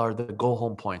 These are the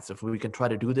go-home points. If we can try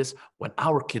to do this when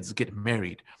our kids get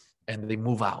married and they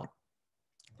move out,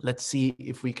 let's see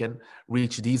if we can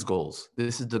reach these goals.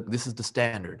 This is the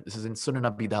standard. This is in Sunan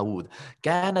Abi Dawood.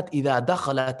 كانت إذا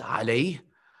دخلت عليه,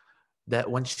 that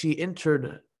when she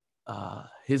entered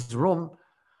his room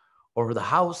or the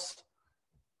house,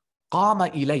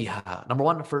 قام إليها. Number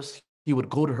one, first he would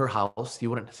go to her house. He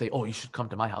wouldn't say, "Oh, you should come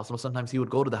to my house." No, sometimes he would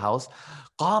go to the house.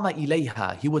 قام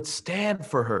إليها. He would stand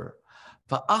for her.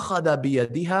 فأخذ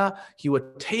بيدها. He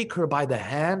would take her by the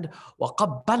hand.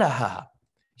 وقبلها.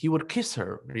 He would kiss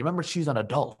her. Remember, she's an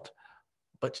adult,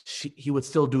 but he would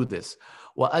still do this.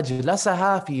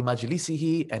 وَأَجْلَسَهَا فِي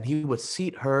مَجْلِسِهِ, and he would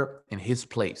seat her in his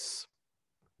place.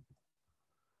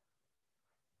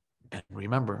 And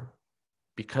remember,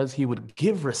 because he would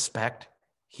give respect,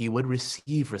 he would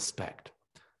receive respect.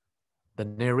 The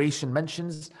narration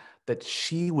mentions that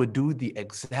she would do the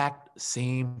exact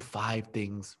same 5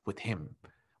 things with him.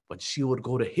 When she would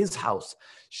go to his house,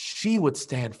 she would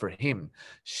stand for him.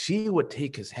 She would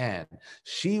take his hand.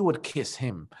 She would kiss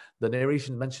him. The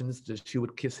narration mentions that she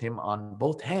would kiss him on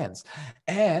both hands.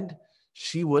 And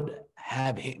she would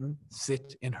have him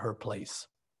sit in her place.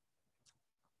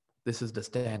 This is the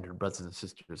standard, brothers and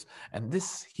sisters. And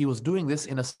he was doing this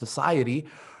in a society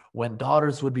when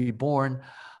daughters would be born,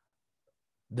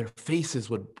 their faces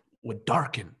would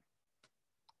darken.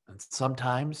 And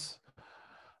sometimes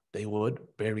they would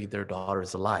bury their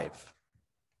daughters alive.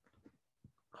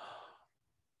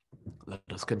 Let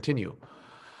us continue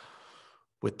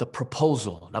with the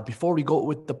proposal. Now, before we go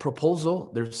with the proposal,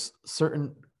 there's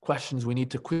certain questions we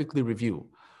need to quickly review.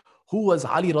 Who was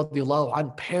Ali radiallahu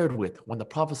anh paired with when the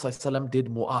Prophet ﷺ did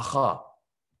mu'akha?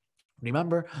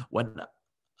 Remember,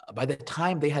 by the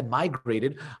time they had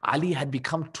migrated, Ali had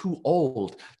become too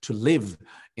old to live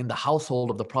in the household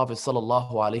of the Prophet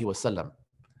ﷺ.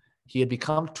 He had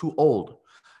become too old.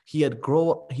 He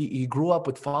grew up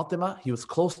with Fatima. He was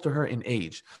close to her in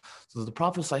age. So the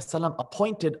Prophet ﷺ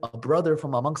appointed a brother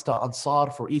from amongst the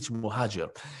Ansar for each muhajir.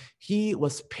 He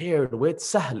was paired with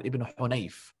Sahl ibn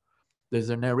Hunayf. There's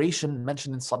a narration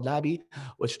mentioned in Sallabi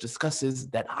which discusses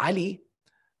that Ali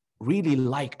really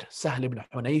liked Sahl ibn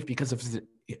Hunayf because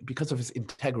of his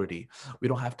integrity. We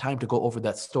don't have time to go over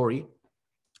that story,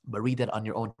 but read that on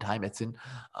your own time. It's in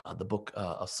the book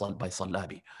by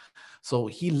Sallabi. So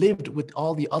he lived with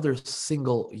all the other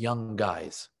single young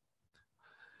guys.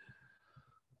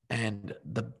 And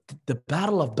the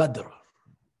Battle of Badr,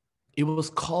 it was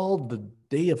called the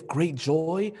day of great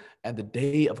joy and the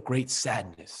day of great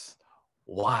sadness.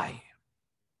 Why?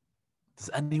 Does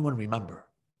anyone remember?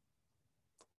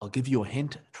 I'll give you a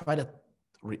hint. Try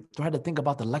to think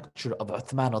about the lecture of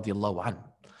Uthman radiallahu anhu.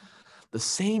 The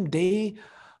same day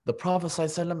the Prophet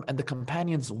ﷺ and the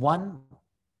companions won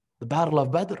the Battle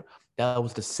of Badr, that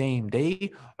was the same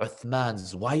day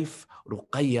Uthman's wife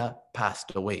Ruqayya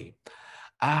passed away.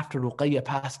 After Ruqayya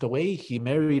passed away, he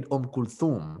married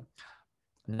Kulthum.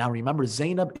 Now remember,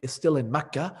 Zainab is still in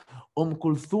Mecca.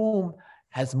 Kulthum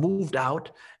has moved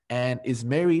out and is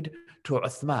married to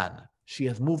Uthman. She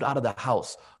has moved out of the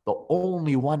house. The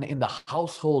only one in the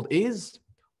household is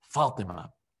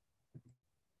Fatima.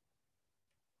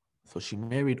 So she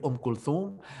married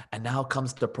Kulthum, and now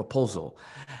comes the proposal.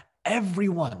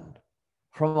 Everyone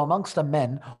from amongst the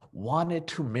men wanted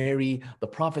to marry the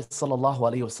Prophet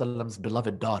ﷺ's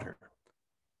beloved daughter.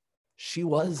 She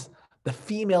was the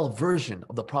female version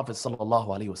of the Prophet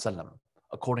ﷺ,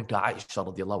 according to Aisha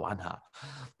radiallahu anha.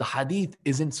 The hadith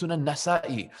is in Sunan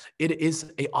Nasa'i. It is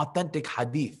an authentic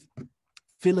hadith.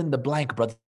 Fill in the blank,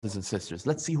 brothers and sisters.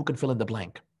 Let's see who can fill in the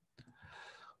blank.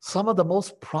 Some of the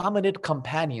most prominent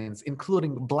companions,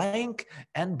 including blank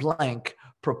and blank,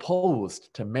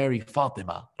 proposed to marry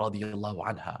Fatima radiallahu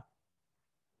anha.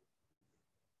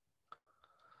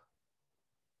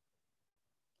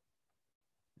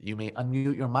 You may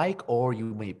unmute your mic or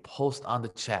you may post on the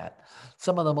chat.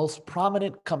 Some of the most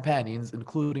prominent companions,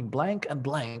 including blank and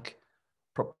blank,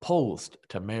 proposed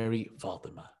to marry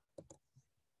Fatima.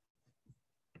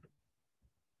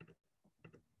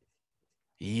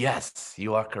 Yes,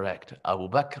 you are correct. Abu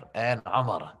Bakr and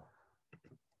Umar.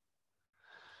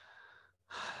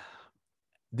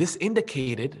 This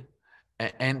indicated,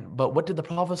 but what did the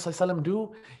Prophet ﷺ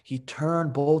do? He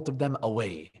turned both of them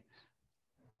away.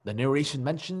 The narration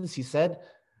mentions, he said,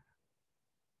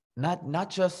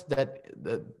 not just that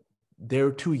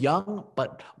they're too young,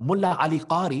 but Mullah Ali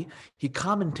Qari, he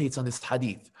commentates on this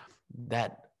hadith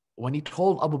that when he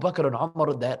told Abu Bakr and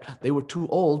Umar that they were too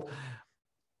old,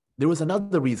 there was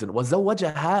another reason.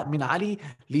 وَزَوَّجَهَا مِنْ عَلِي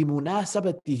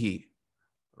لِمُنَاسَبَتِهِ.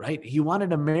 Right? He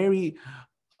wanted to marry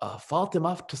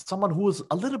Fatima to someone who was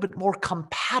a little bit more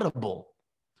compatible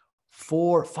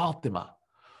for Fatima.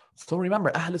 So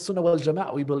remember, Ahl Sunnah wal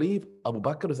Jama'ah, we believe Abu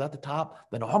Bakr is at the top,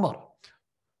 then Umar,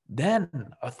 then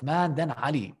Uthman, then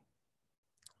Ali.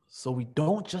 So we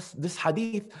don't just, this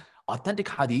hadith, authentic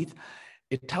hadith,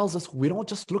 it tells us we don't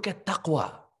just look at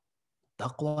taqwa.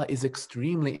 Taqwa is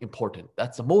extremely important.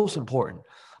 That's the most important,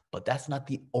 but that's not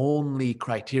the only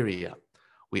criteria.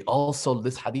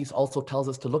 This hadith also tells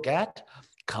us to look at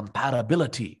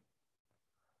compatibility.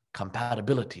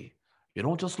 Compatibility. You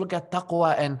don't just look at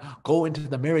taqwa and go into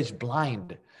the marriage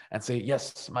blind and say,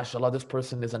 yes, mashallah, this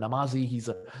person is a namazi,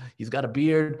 he's got a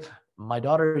beard, my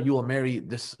daughter, you will marry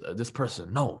this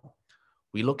person. No,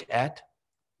 we look at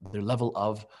their level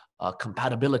of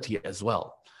compatibility as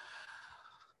well.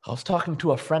 I was talking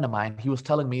to a friend of mine. He was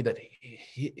telling me that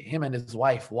him and his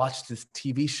wife watched this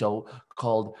TV show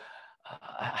called,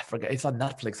 I forgot, it's on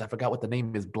Netflix. I forgot what the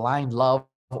name is, Blind Love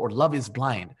or Love is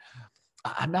Blind.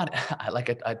 I'm not,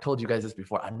 like I told you guys this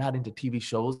before, I'm not into TV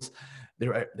shows. They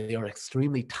are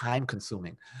extremely time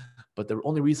consuming. But the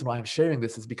only reason why I'm sharing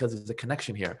this is because there's a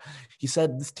connection here. He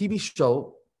said this TV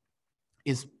show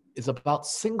is about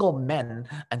single men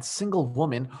and single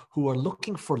women who are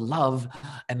looking for love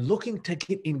and looking to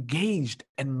get engaged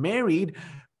and married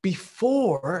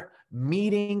before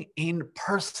meeting in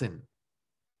person.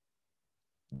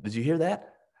 Did you hear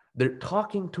that? They're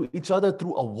talking to each other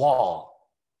through a wall.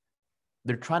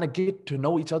 They're trying to get to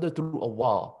know each other through a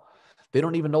wall. They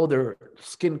don't even know their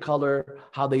skin color,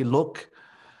 how they look.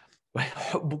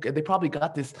 They probably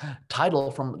got this title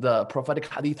from the prophetic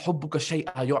hadith, حُبُّكَ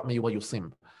شَيْئًا يُعْمِي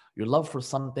وَيُصِمُ. Your love for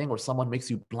something or someone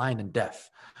makes you blind and deaf.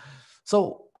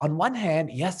 So on one hand,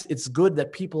 yes, it's good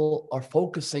that people are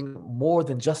focusing more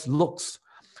than just looks,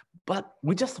 but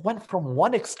we just went from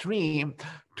one extreme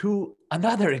to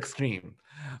another extreme.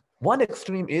 One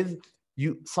extreme is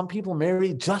some people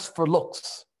marry just for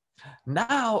looks.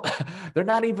 Now they're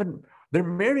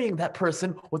marrying that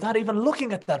person without even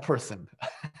looking at that person.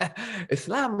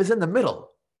 Islam is in the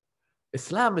middle.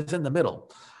 Islam is in the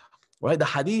middle. Right? The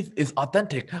hadith is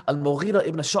authentic. Al-Mughira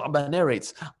ibn Shu'bah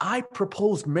narrates, I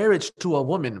proposed marriage to a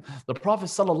woman. The Prophet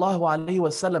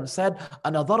ﷺ said,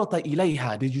 أَنَظَرْتَ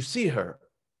إِلَيْهَا. Did you see her?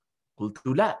 قُلْتُ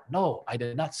لَا. No, I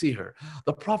did not see her.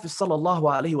 The Prophet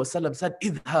ﷺ said,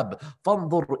 اذهب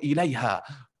فانظر إليها.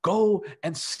 Go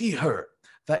and see her.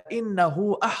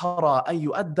 فإنه أحرى أن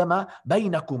يؤدم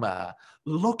بينكما.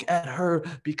 Look at her,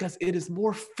 because it is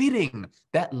more fitting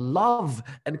that love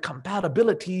and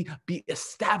compatibility be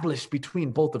established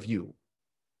between both of you.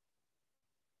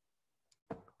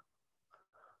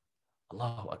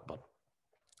 Allahu Akbar.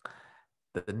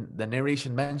 The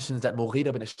narration mentions that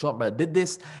Mughira bin Shu'bah did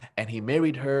this, and he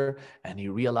married her, and he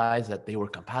realized that they were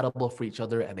compatible for each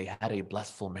other, and they had a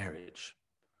blissful marriage.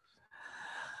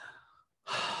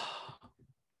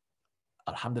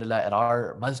 Alhamdulillah, at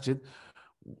our masjid,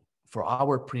 for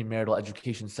our premarital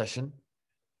education session,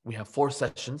 we have 4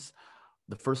 sessions.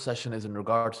 The first session is in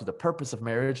regards to the purpose of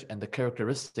marriage and the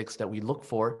characteristics that we look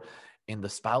for in the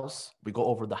spouse. We go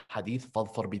over the hadith,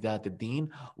 فَضْفَرْ بِذَاتِ الدِّينِ.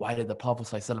 Why did the Prophet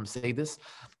ﷺ say this?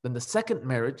 Then the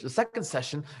second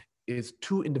session is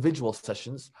 2 individual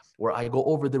sessions where I go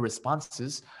over the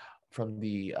responses from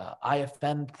the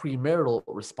IFN premarital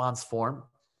response form.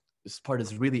 This part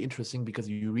is really interesting because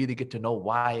you really get to know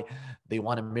why they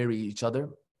want to marry each other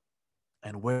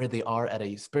and where they are at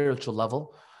a spiritual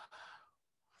level.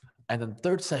 And then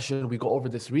third session, we go over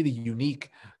this really unique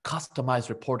customized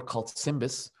report called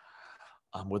Symbis,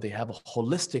 where they have a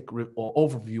holistic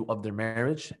overview of their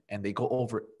marriage, and they go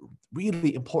over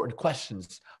really important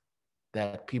questions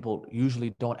that people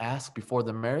usually don't ask before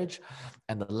the marriage.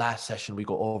 And the last session, we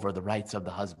go over the rights of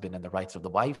the husband and the rights of the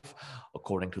wife,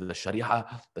 according to the Sharia,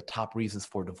 the top reasons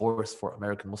for divorce for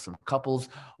American Muslim couples,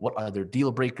 what are their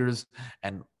deal breakers,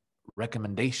 and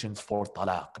recommendations for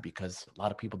talaq, because a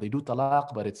lot of people, they do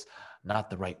talaq, but it's not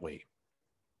the right way.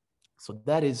 So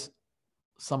that is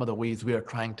some of the ways we are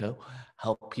trying to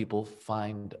help people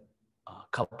find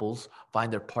couples,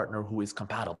 find their partner who is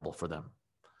compatible for them.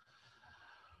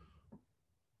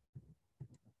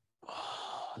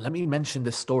 Let me mention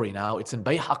this story now. It's in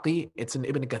Bayhaqi, it's in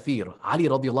Ibn Kathir. Ali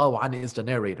radiallahu anhu is the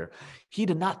narrator. He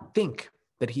did not think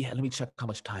that he had, let me check how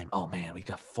much time. Oh man, we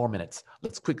got 4 minutes.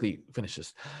 Let's quickly finish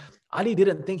this. Ali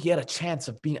didn't think he had a chance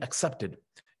of being accepted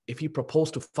if he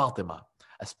proposed to Fatima,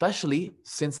 especially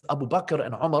since Abu Bakr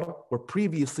and Umar were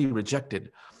previously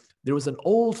rejected. There was an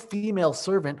old female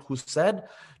servant who said,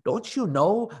 "Don't you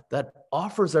know that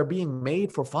offers are being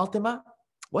made for Fatima?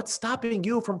 What's stopping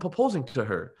you from proposing to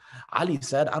her?" Ali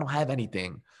said, "I don't have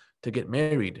anything to get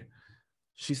married."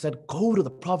 She said, "Go to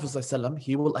the Prophet ﷺ,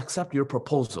 he will accept your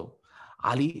proposal."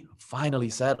 Ali finally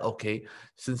said, "Okay,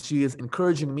 since she is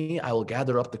encouraging me, I will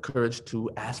gather up the courage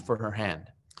to ask for her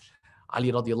hand."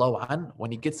 Ali radiallahu anh, when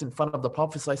he gets in front of the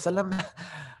Prophet ﷺ,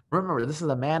 remember, this is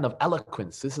a man of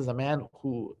eloquence. This is a man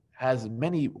who has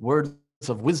many words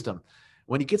of wisdom.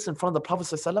 When he gets in front of the Prophet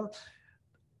ﷺ,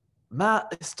 ما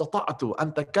استطعت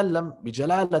أن تكلم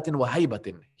بجلالة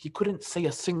وهيبة. He couldn't say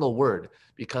a single word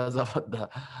because of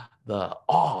the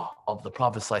awe of the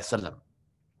Prophet ﷺ.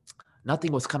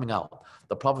 Nothing was coming out.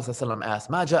 The Prophet ﷺ asked,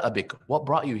 "Ma ja'a bik?" What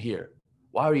brought you here?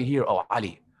 Why are you here, oh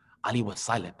Ali? Ali was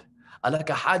silent.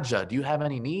 "Alaka hajja?" Do you have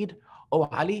any need, oh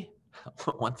Ali?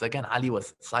 Once again, Ali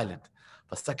was silent.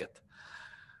 فسكت.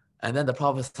 And then the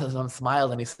Prophet ﷺ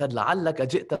smiled and he said, لعلك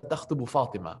جئت تخطب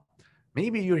فاطمة.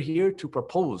 Maybe you're here to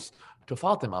propose to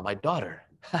Fatima, my daughter.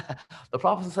 The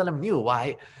Prophet ﷺ knew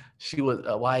why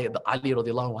the Ali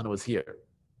radiallahu anhu was here.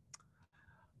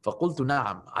 فقلت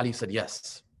نعم. Ali said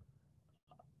yes.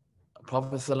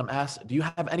 Prophet ﷺ asked, "Do you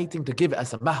have anything to give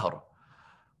as a mahr?"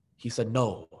 He said,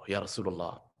 "No, Ya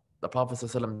Rasulullah." The Prophet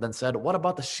ﷺ then said, "What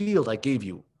about the shield I gave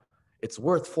you? It's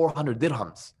worth 400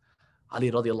 dirhams. Ali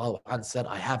radiallahu anh said,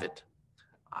 "I have it."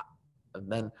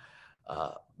 And then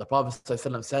the Prophet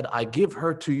ﷺ said, "I give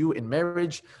her to you in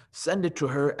marriage, send it to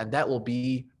her, and that will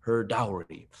be her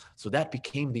dowry." So that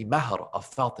became the mahr of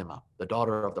Fatima, the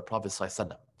daughter of the Prophet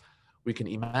ﷺ. We can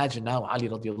imagine now Ali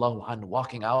radiallahu anh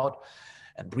walking out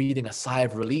and breathing a sigh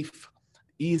of relief.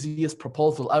 Easiest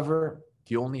proposal ever.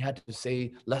 He only had to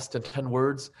say less than 10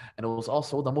 words, and it was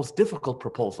also the most difficult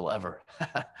proposal ever.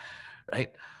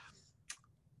 Right?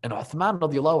 And Uthman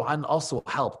radiallahu anh also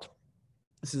helped.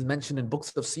 This is mentioned in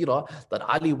books of Sirah that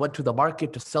Ali went to the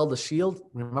market to sell the shield.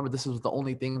 Remember, this was the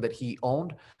only thing that he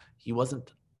owned. He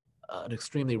wasn't an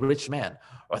extremely rich man.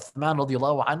 Uthman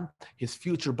radiallahu anh, his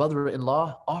future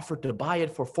brother-in-law, offered to buy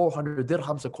it for 400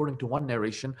 dirhams according to one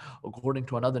narration. According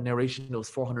to another narration, it was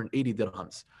 480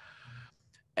 dirhams.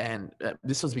 And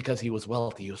this was because he was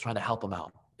wealthy. He was trying to help him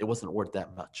out. It wasn't worth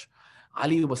that much.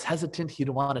 Ali was hesitant. He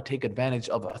didn't want to take advantage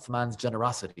of Uthman's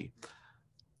generosity.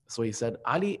 So he said,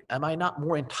 "Ali, am I not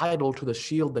more entitled to the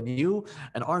shield than you?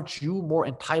 And aren't you more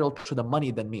entitled to the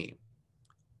money than me?"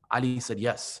 Ali said,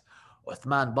 "Yes."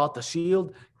 Uthman bought the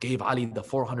shield, gave Ali the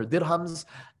 400 dirhams.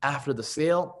 After the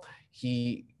sale,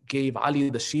 he gave Ali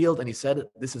the shield and he said,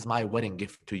 "This is my wedding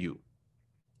gift to you."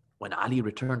 When Ali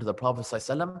returned to the Prophet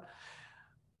ﷺ,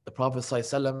 the Prophet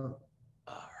ﷺ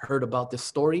heard about this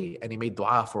story and he made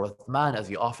dua for Uthman as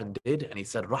he often did, and he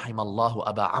said, Rahim Allahu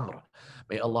Aba Amr.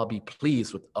 May Allah be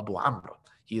pleased with Abu Amr.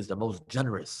 He is the most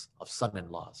generous of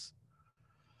son-in-laws.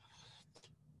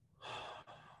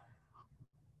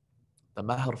 The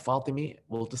Mahr Fatimi,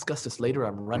 we'll discuss this later.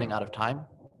 I'm running out of time.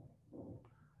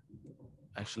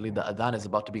 Actually, the adhan is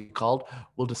about to be called.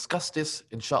 We'll discuss this,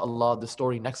 inshallah, the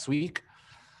story next week.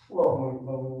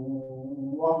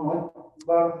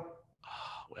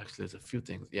 Actually, there's a few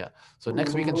things. Yeah. So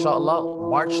next week, inshallah,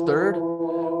 March 3rd,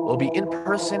 will be in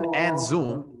person and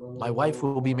Zoom. My wife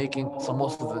will be making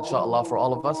samosas, inshallah, for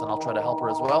all of us, and I'll try to help her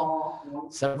as well.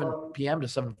 7 p.m. to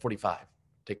 7:45.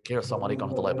 Take care. Assalamu alaikum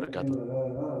wa rahmatullahi wa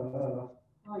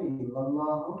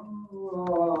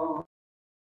barakatuh.